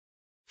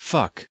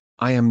Fuck,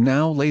 I am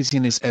now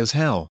laziness as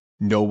hell.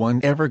 No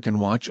one ever can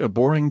watch a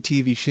boring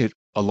TV shit,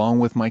 along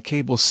with my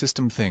cable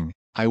system thing.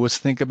 I was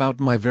think about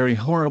my very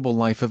horrible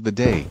life of the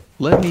day.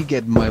 Let me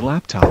get my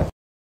laptop.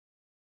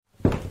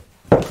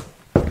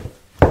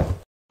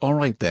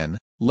 Alright then,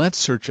 let's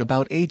search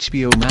about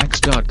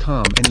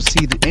HBOmax.com and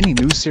see any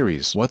new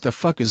series. What the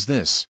fuck is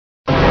this?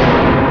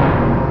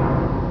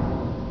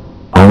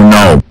 Oh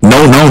no,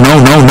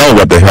 no,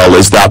 what the hell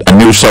is that a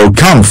new show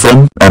come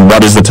from, and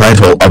what is the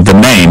title of the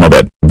name of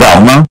it?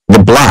 Velma,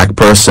 the black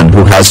person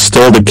who has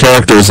stole the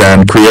characters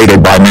and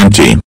created by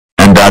Minty,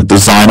 and that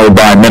designer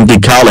by Mindy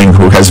Kaling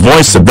who has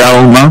voiced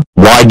Velma.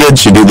 Why did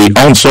she do the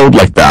own show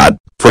like that?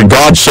 For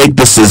God's sake,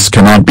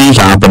 cannot be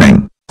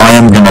happening. I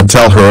am gonna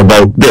tell her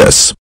about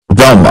this.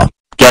 Velma,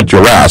 get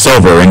your ass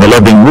over in the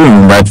living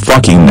room right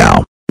fucking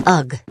now.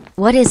 Ugh,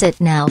 what is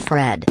it now,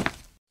 Fred?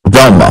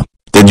 Velma,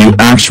 did you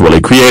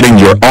actually creating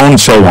your own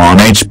show on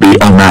HBO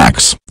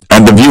Max?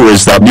 And the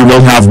viewers that you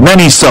will have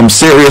some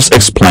serious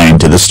explain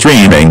to the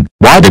streaming.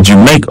 Why did you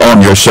make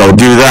on your show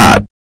do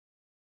that?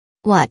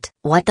 What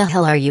the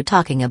hell are you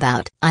talking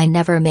about? I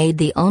never made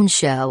the own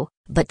show,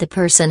 but the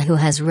person who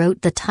has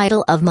wrote the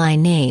title of my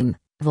name,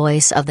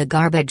 Voice of the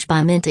Garbage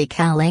by Mindy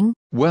Kaling?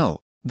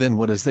 Well, then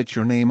what is that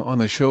your name on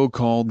the show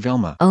called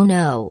Velma? Oh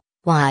no,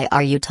 why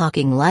are you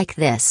talking like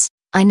this?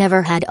 I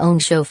never had own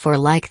show for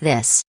like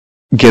this.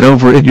 Get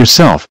over it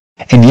yourself.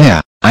 And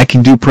yeah, I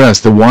can do press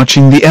the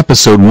watching the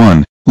episode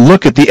 1.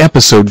 Look at the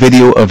episode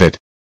video of it.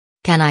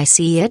 Can I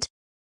see it?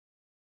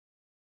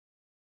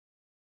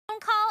 Phone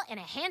call and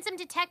a handsome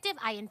detective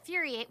I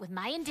infuriate with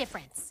my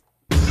indifference.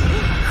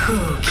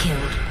 Who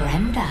killed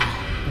Brenda?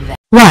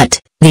 What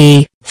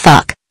the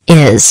fuck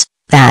is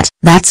that?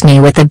 That's me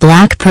with a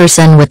black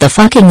person with the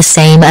fucking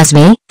same as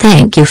me?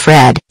 Thank you,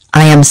 Fred.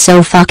 I am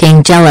so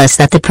fucking jealous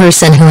that the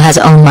person who has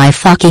owned my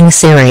fucking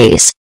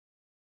series.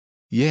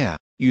 Yeah,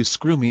 you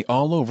screw me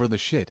all over the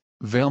shit,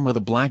 Velma the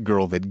black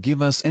girl that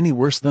give us any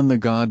worse than the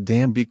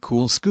goddamn be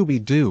cool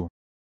Scooby-Doo.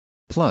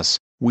 Plus,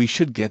 we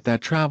should get that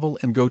travel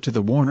and go to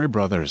the Warner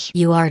Brothers.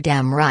 You are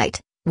damn right.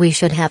 We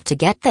should have to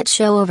get that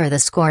show over the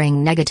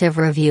scoring negative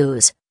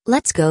reviews.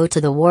 Let's go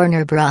to the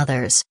Warner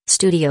Brothers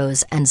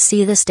studios and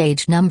see the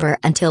stage number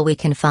until we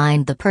can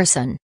find the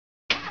person.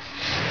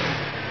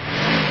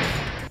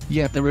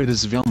 Yeah, there it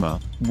is, Velma,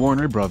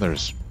 Warner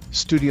Brothers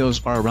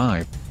Studios are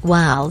arrived.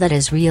 Wow, that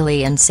is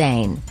really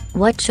insane.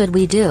 What should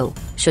we do?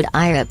 Should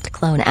I ripped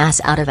clone ass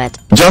out of it?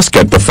 Just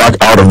get the fuck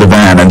out of the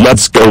van and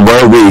let's go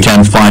where we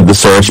can find the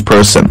search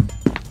person.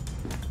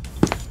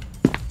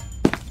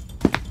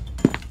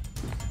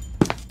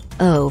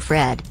 Oh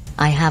Fred,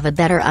 I have a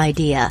better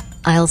idea.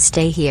 I'll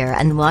stay here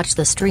and watch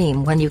the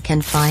stream when you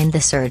can find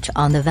the search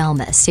on the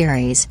Velma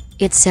series.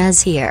 It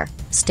says here,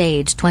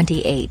 stage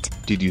 28.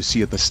 Did you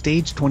see at the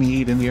stage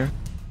 28 in here?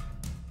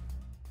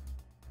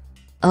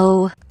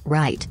 Oh,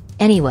 right.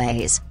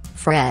 Anyways,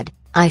 Fred,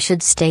 I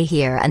should stay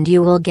here and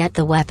you will get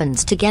the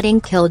weapons to getting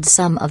killed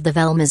some of the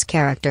Velma's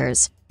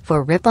characters.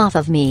 For rip-off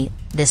of me,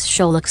 this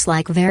show looks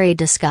like very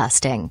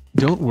disgusting.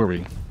 Don't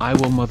worry, I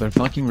will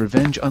motherfucking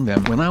revenge on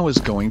them when I was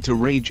going to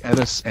rage at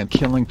us and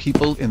killing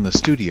people in the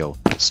studio.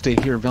 Stay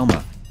here,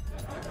 Velma.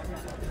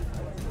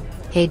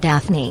 Hey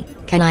Daphne,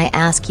 can I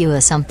ask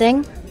you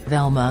something?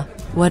 Velma,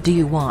 what do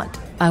you want?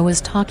 I was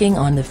talking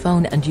on the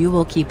phone and you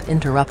will keep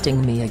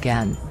interrupting me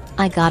again.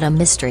 I got a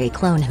mystery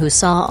clone who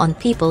saw on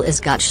people is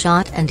got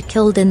shot and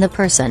killed in the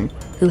person,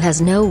 who has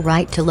no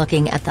right to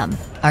looking at them.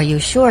 Are you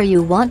sure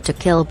you want to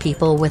kill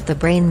people with the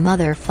brain,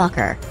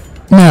 motherfucker?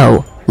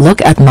 No,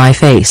 look at my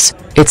face.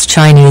 It's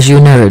Chinese. You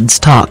nerds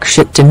talk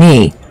shit to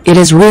me. It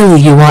is really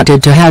you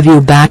wanted to have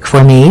you back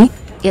for me?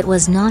 It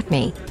was not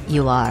me.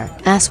 You are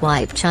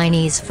asswipe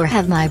Chinese for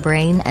have my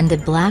brain and the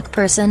black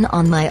person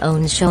on my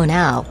own show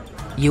now.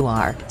 You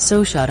are,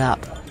 so shut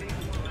up.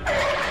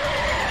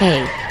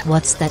 Hey,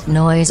 what's that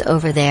noise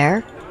over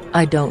there?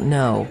 I don't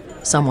know.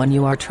 Someone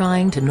you are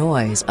trying to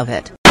noise of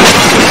it.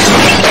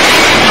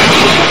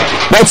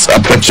 What's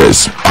up,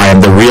 bitches? I am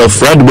the real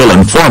Fred. Will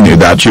inform you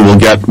that you will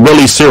get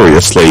really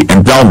seriously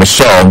in Velma's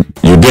show.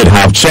 You did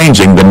have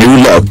changing the new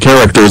look.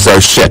 Characters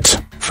are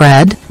shit.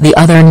 Fred? The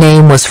other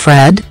name was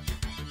Fred?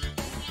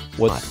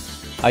 What?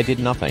 I did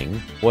nothing.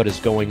 What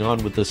is going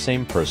on with the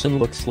same person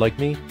looks like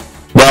me?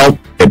 Well,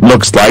 it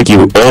looks like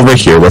you over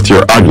here with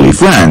your ugly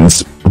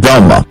friends.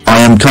 Velma, I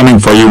am coming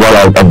for you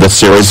right out of the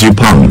series, you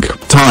punk.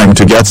 Time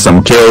to get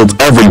some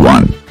killed,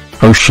 everyone.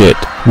 Oh shit,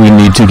 we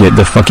need to get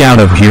the fuck out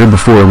of here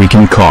before we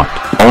can caught.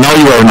 Oh no,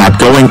 you are not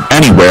going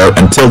anywhere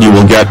until you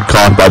will get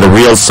caught by the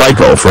real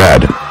psycho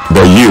Fred.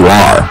 There you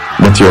are,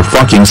 with your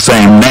fucking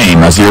same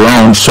name as your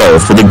own show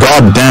for the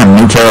goddamn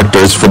new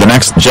characters for the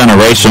next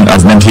generation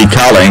of Mindy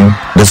Kaling.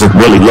 Does it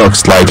really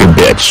looks like a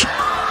bitch?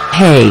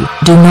 Hey,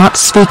 do not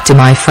speak to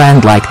my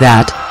friend like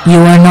that.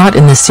 You are not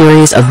in the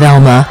series of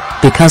Velma,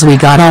 because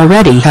we got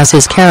already has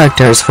his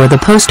characters for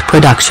the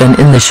post-production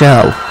in the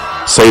show.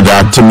 Say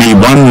that to me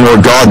one more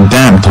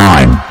goddamn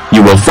time.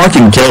 You will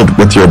fucking killed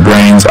with your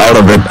brains out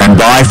of it and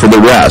die for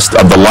the rest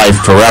of the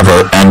life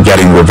forever and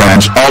getting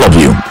revenge, all of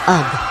you.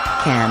 Ugh,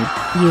 can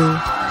you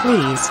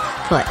please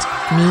put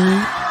me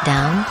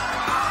down?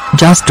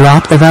 Just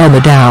drop the Velma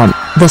down,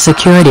 the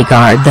security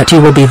guard that you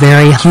will be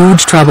very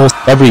huge trouble.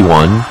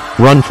 Everyone,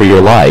 run for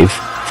your life.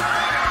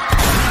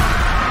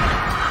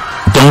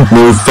 Don't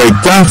move, fake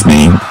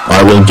Daphne.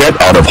 I will get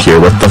out of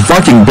here with the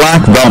fucking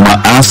black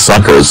Velma ass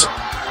suckers.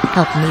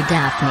 Help me,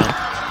 Daphne.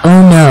 Oh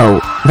no,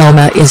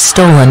 Velma is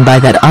stolen by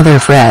that other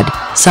Fred.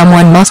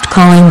 Someone must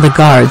calling the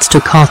guards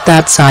to caught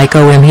that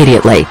psycho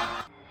immediately.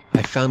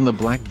 I found the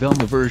black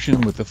Velma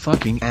version with the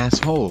fucking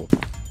asshole.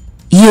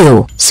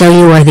 So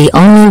you are the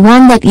only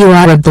one that you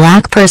are a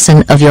black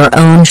person of your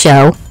own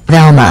show,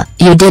 Velma.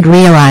 You did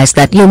realize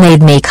that you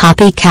made me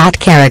copycat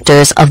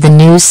characters of the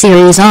new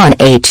series on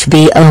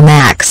HBO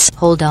Max.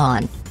 Hold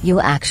on, you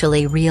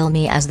actually reel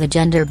me as the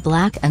gender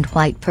black and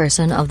white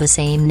person of the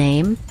same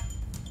name?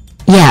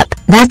 Yep,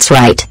 that's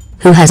right,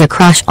 who has a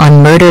crush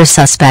on murder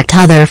suspect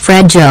other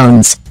Fred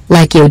Jones,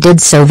 like you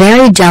did. So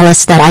very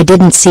jealous that I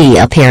didn't see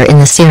appear in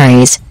the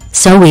series.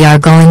 So we are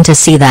going to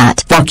see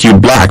that. Fuck you,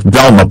 black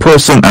Velma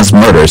person as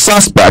murder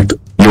suspect.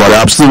 You are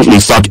absolutely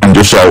suck, and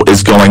your show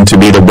is going to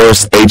be the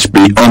worst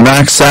HBO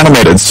Max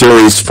animated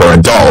series for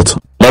adult.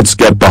 Let's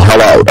get the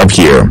hell out of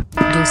here.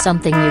 Do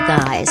something, you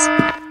guys.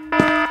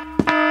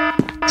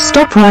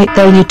 Stop right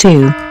there, you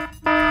two.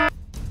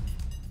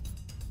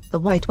 The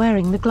white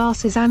wearing the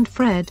glasses and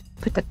Fred,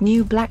 put that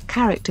new black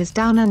characters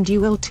down and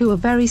you will too. A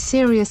very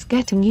serious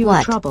getting you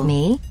in trouble.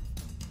 Me?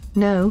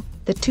 No,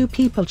 the two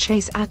people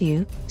chase at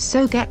you,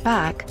 so get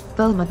back,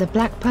 Velma the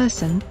black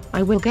person.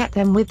 I will get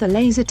them with the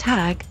laser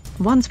tag,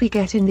 once we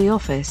get in the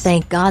office.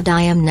 Thank God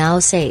I am now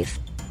safe.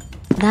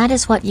 That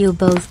is what you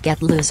both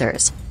get,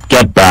 losers.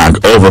 Get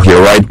back over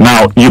here right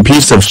now, you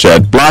piece of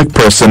shit black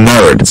person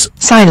nerds.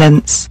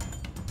 Silence.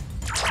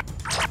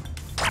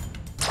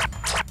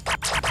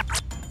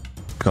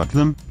 Got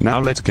them. Now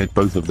let's get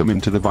both of them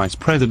into the vice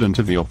president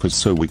of the office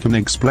so we can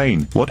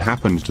explain what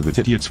happened to the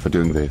idiots for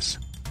doing this.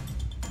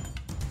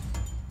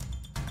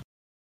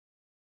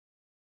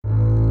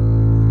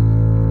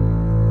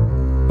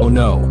 Oh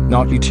no,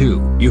 not you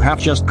two. You have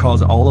just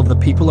caused all of the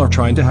people are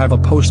trying to have a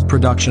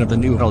post-production of the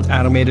new adult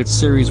animated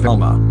series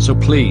Velma. So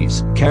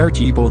please, can't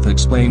you both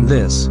explain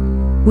this?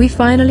 We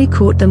finally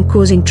caught them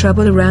causing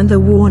trouble around the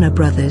Warner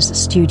Brothers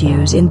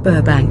studios in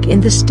Burbank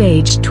in the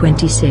stage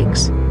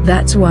 26.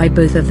 That's why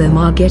both of them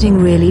are getting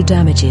really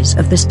damages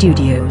of the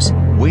studios.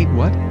 Wait,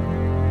 what?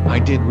 I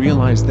did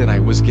realize that I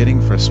was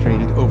getting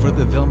frustrated over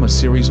the Velma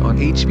series on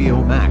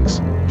HBO Max.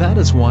 That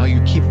is why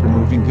you keep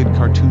removing good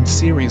cartoon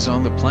series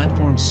on the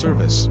platform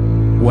service.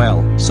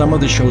 Well, some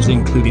of the shows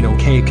including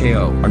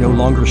OKKO are no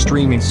longer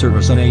streaming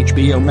service on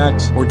HBO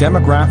Max or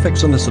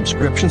demographics on the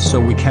subscription, so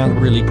we can't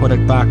really put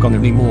it back on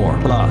anymore.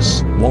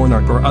 Plus,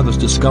 Warner or others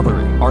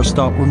Discovery are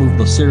stopped remove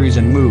the series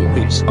and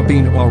movies are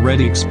being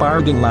already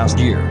expired in last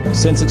year,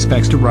 since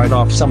expects to write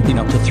off something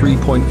up to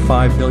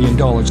 $3.5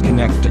 billion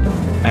connected.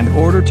 In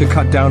order to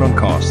cut down on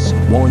costs,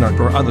 Warner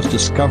or others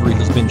Discovery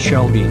has been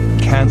shelving,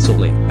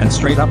 cancelling, and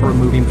straight up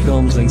removing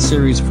films and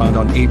series found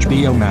on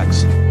HBO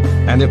Max.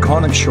 And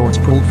iconic shorts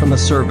pulled from the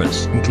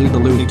service include the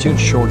Looney Tunes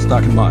shorts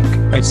Duck and Muck,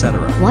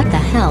 etc. What the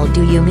hell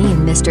do you mean,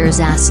 Mr.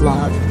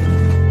 Zaslav?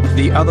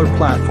 The other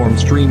platform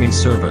streaming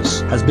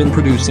service has been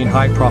producing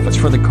high profits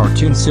for the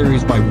cartoon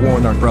series by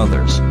Warner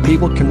Brothers.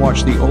 People can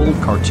watch the old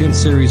cartoon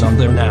series on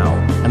there now.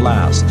 And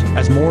last,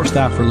 as more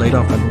staff are laid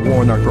off and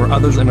Warner or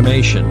others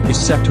animation is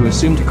set to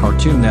assume to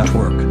Cartoon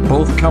Network,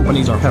 both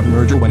companies are have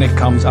merger when it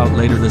comes out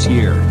later this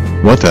year.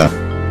 What the?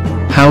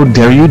 How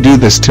dare you do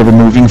this to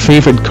removing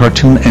favorite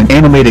cartoon and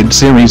animated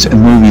series and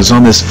movies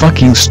on this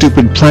fucking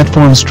stupid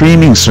platform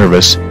streaming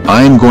service?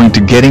 I am going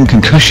to getting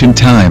concussion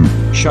time.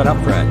 Shut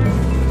up, Fred.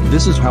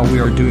 This is how we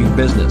are doing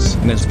business,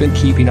 and it's been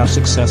keeping us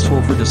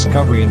successful for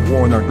Discovery and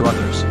Warner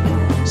Brothers.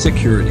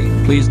 Security,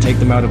 please take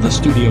them out of the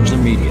studios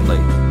immediately.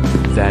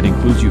 That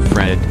includes you,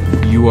 Fred.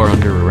 You are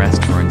under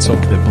arrest for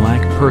insult the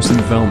black person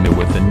Velma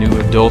with the new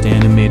adult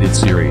animated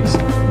series.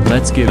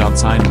 Let's get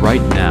outside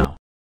right now.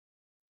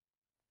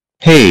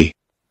 Hey!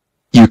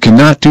 You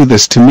cannot do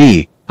this to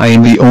me. I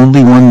am the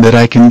only one that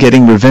I can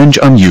getting revenge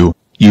on you,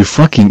 you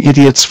fucking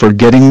idiots, for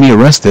getting me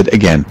arrested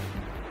again.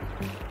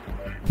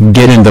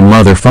 Get in the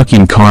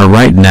motherfucking car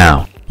right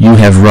now. You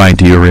have right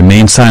to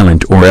remain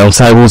silent or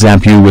else I will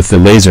zap you with the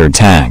laser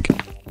tag.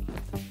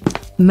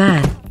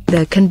 Man,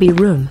 there can be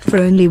room for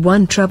only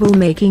one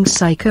troublemaking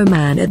psycho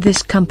man at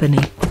this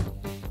company.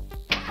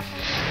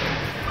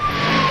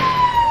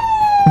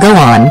 Go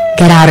on,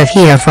 get out of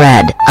here,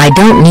 Fred. I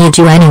don't need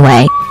you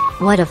anyway.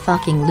 What a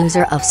fucking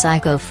loser of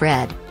Psycho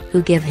Fred,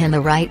 who give him the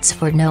rights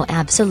for no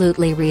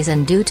absolutely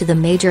reason due to the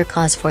major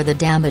cause for the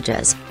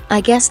damages.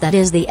 I guess that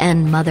is the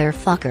end,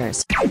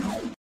 motherfuckers.